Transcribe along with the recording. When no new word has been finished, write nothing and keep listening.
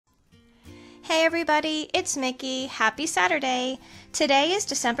Hey everybody, it's Mickey. Happy Saturday. Today is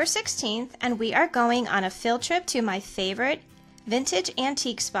December 16th and we are going on a field trip to my favorite vintage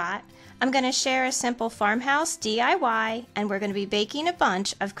antique spot. I'm going to share a simple farmhouse DIY and we're going to be baking a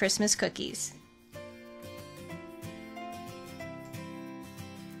bunch of Christmas cookies.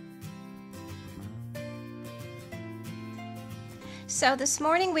 So this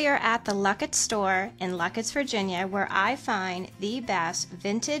morning we are at the Luckett store in Luckett, Virginia, where I find the best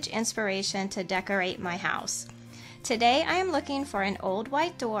vintage inspiration to decorate my house. Today I am looking for an old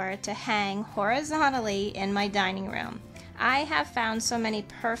white door to hang horizontally in my dining room. I have found so many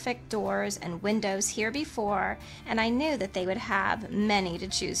perfect doors and windows here before, and I knew that they would have many to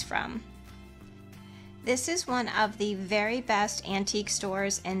choose from. This is one of the very best antique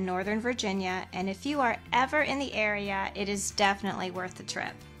stores in Northern Virginia, and if you are ever in the area, it is definitely worth the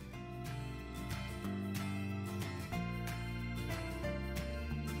trip.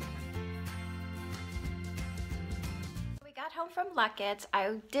 We got home from Luckett's.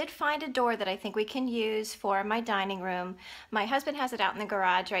 I did find a door that I think we can use for my dining room. My husband has it out in the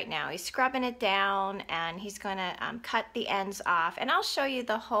garage right now. He's scrubbing it down and he's gonna cut the ends off, and I'll show you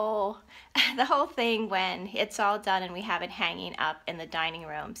the whole thing when it's all done and we have it hanging up in the dining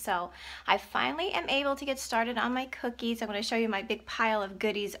room. So I finally am able to get started on my cookies. I'm going to show you my big pile of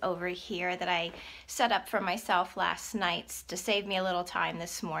goodies over here that I set up for myself last night to save me a little time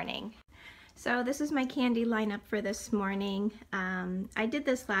this morning. So this is my candy lineup for this morning. I did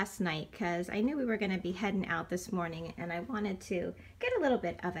this last night because I knew we were going to be heading out this morning and I wanted to get a little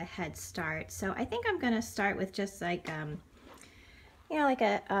bit of a head start. So I think I'm going to start with just like a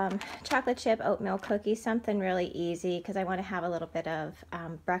chocolate chip oatmeal cookie, something really easy because I want to have a little bit of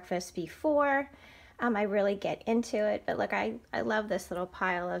breakfast before I really get into it. But look, I love this little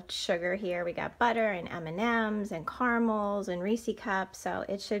pile of sugar here. We got butter and M&Ms and caramels and Reese cups, so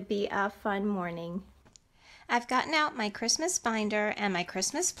it should be a fun morning. I've gotten out my Christmas binder and my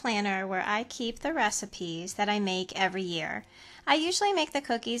Christmas planner where I keep the recipes that I make every year. I usually make the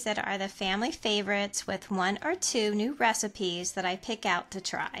cookies that are the family favorites with 1 or 2 new recipes that I pick out to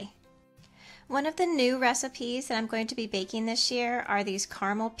try. One of the new recipes that I'm going to be baking this year are these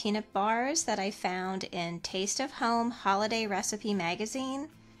caramel peanut bars that I found in Taste of Home Holiday Recipe Magazine.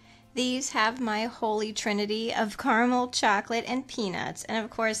 These have my holy trinity of caramel, chocolate, and peanuts, and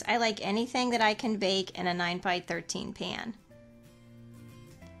of course I like anything that I can bake in a 9x13 pan.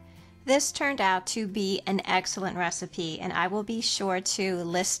 This turned out to be an excellent recipe, and I will be sure to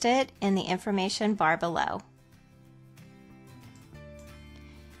list it in the information bar below.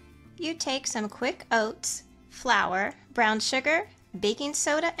 You take some quick oats, flour, brown sugar, baking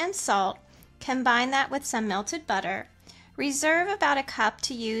soda, and salt, combine that with some melted butter, reserve about a cup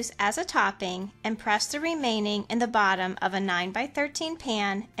to use as a topping, and press the remaining in the bottom of a 9x13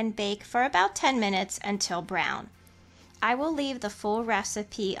 pan and bake for about 10 minutes until brown. I will leave the full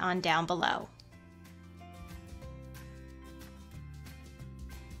recipe on down below.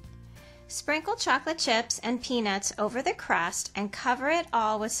 Sprinkle chocolate chips and peanuts over the crust and cover it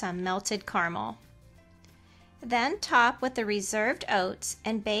all with some melted caramel. Then top with the reserved oats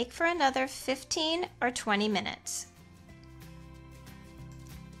and bake for another 15 or 20 minutes.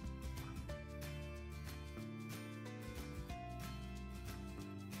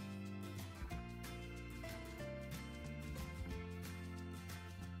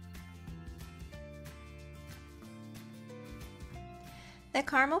 The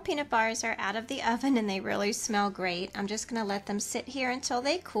caramel peanut bars are out of the oven and they really smell great. I'm just going to let them sit here until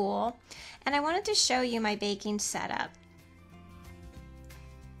they cool. And I wanted to show you my baking setup.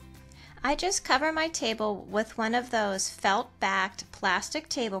 I just cover my table with one of those felt-backed plastic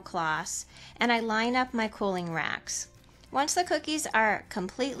tablecloths and I line up my cooling racks. Once the cookies are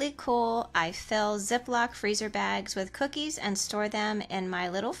completely cool, I fill Ziploc freezer bags with cookies and store them in my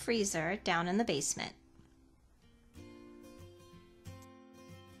little freezer down in the basement.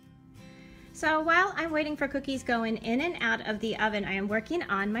 So while I'm waiting for cookies going in and out of the oven, I am working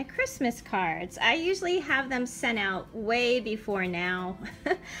on my Christmas cards. I usually have them sent out way before now.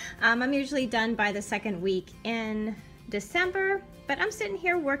 I'm usually done by the second week in December, but I'm sitting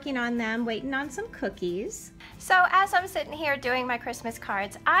here working on them, waiting on some cookies. So as I'm sitting here doing my Christmas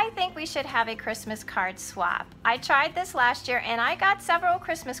cards, I think we should have a Christmas card swap. I tried this last year and I got several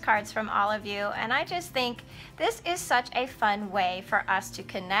Christmas cards from all of you, and I just think this is such a fun way for us to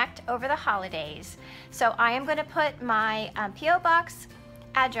connect over the holidays. So I am going to put my P.O. Box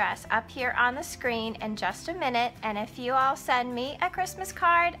address up here on the screen in just a minute, and if you all send me a Christmas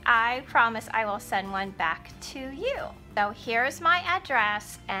card, I promise I will send one back to you. So here's my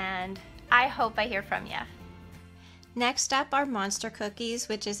address and I hope I hear from you. Next up are monster cookies,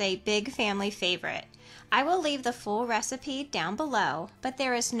 which is a big family favorite. I will leave the full recipe down below, but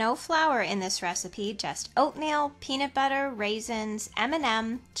there is no flour in this recipe, just oatmeal, peanut butter, raisins,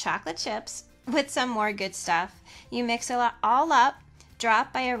 M&M, chocolate chips, with some more good stuff. You mix it all up,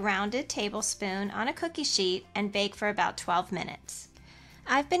 drop by a rounded tablespoon on a cookie sheet, and bake for about 12 minutes.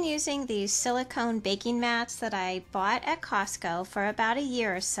 I've been using these silicone baking mats that I bought at Costco for about a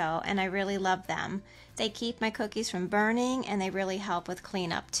year or so, and I really love them. They keep my cookies from burning, and they really help with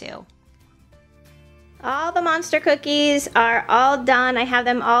cleanup too. All the monster cookies are all done. I have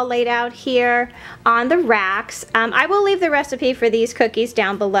them all laid out here on the racks. I will leave the recipe for these cookies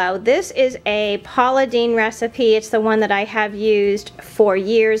down below. This is a Paula Deen recipe. It's the one that I have used for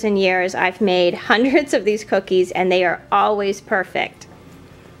years and years. I've made hundreds of these cookies, and they are always perfect.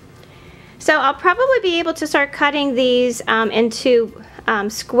 So I'll probably be able to start cutting these into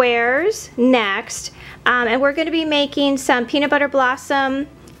squares next. And we're going to be making some peanut butter blossom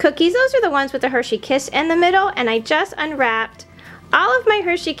cookies. Those are the ones with the Hershey Kiss in the middle. And I just unwrapped all of my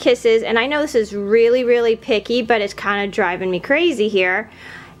Hershey Kisses. And I know this is really, really picky, but it's kind of driving me crazy here.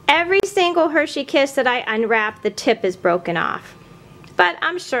 Every single Hershey Kiss that I unwrap, the tip is broken off. But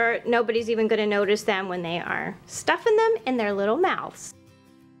I'm sure nobody's even going to notice them when they are stuffing them in their little mouths.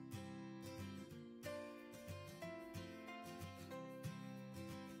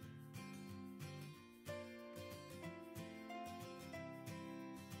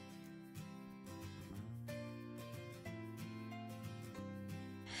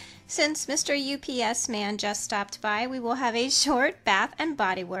 Since Mr. UPS man just stopped by, we will have a short Bath and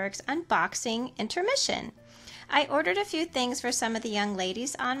Body Works unboxing intermission. I ordered a few things for some of the young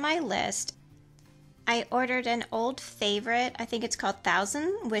ladies on my list. I ordered an old favorite, I think it's called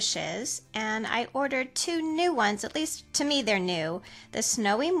 1,000 Wishes, and I ordered two new ones, at least to me they're new, the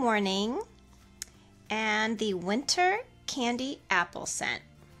Snowy Morning and the Winter Candy Apple Scent.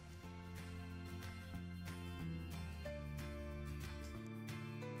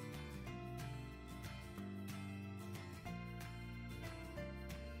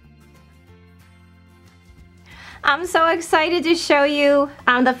 I'm so excited to show you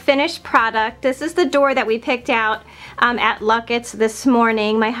the finished product. This is the door that we picked out at Luckett's this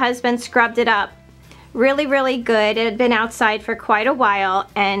morning. My husband scrubbed it up really, really good. It had been outside for quite a while,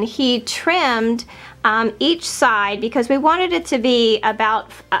 and he trimmed each side because we wanted it to be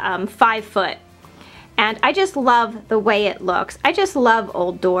about 5 foot. And I just love the way it looks. I just love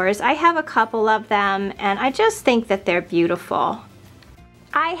old doors. I have a couple of them, and I just think that they're beautiful.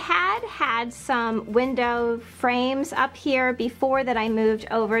 I had some window frames up here before that I moved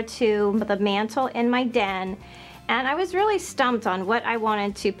over to the mantle in my den, and I was really stumped on what I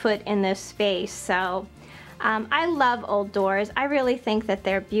wanted to put in this space. So I love old doors. I really think that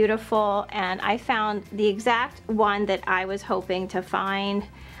they're beautiful, and I found the exact one that I was hoping to find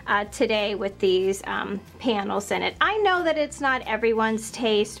today with these panels in it. I know that it's not everyone's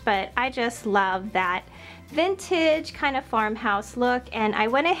taste, but I just love that vintage kind of farmhouse look, and I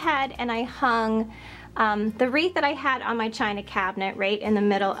went ahead and I hung the wreath that I had on my china cabinet right in the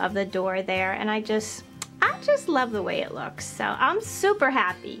middle of the door there, and I just love the way it looks, so I'm super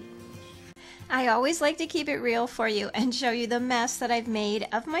happy. I always like to keep it real for you and show you the mess that I've made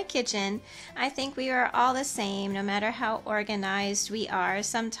of my kitchen. I think we are all the same, no matter how organized we are.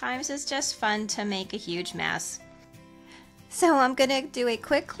 Sometimes it's just fun to make a huge mess. So I'm gonna do a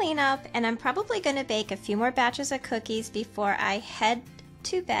quick cleanup, and I'm probably gonna bake a few more batches of cookies before I head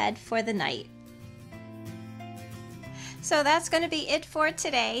to bed for the night. So that's going to be it for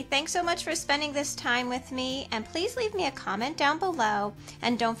today. Thanks so much for spending this time with me, and please leave me a comment down below,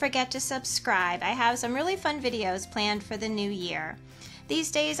 and don't forget to subscribe. I have some really fun videos planned for the new year.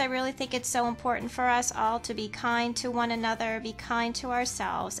 These days I really think it's so important for us all to be kind to one another, be kind to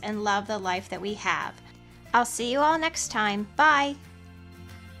ourselves, and love the life that we have. I'll see you all next time. Bye!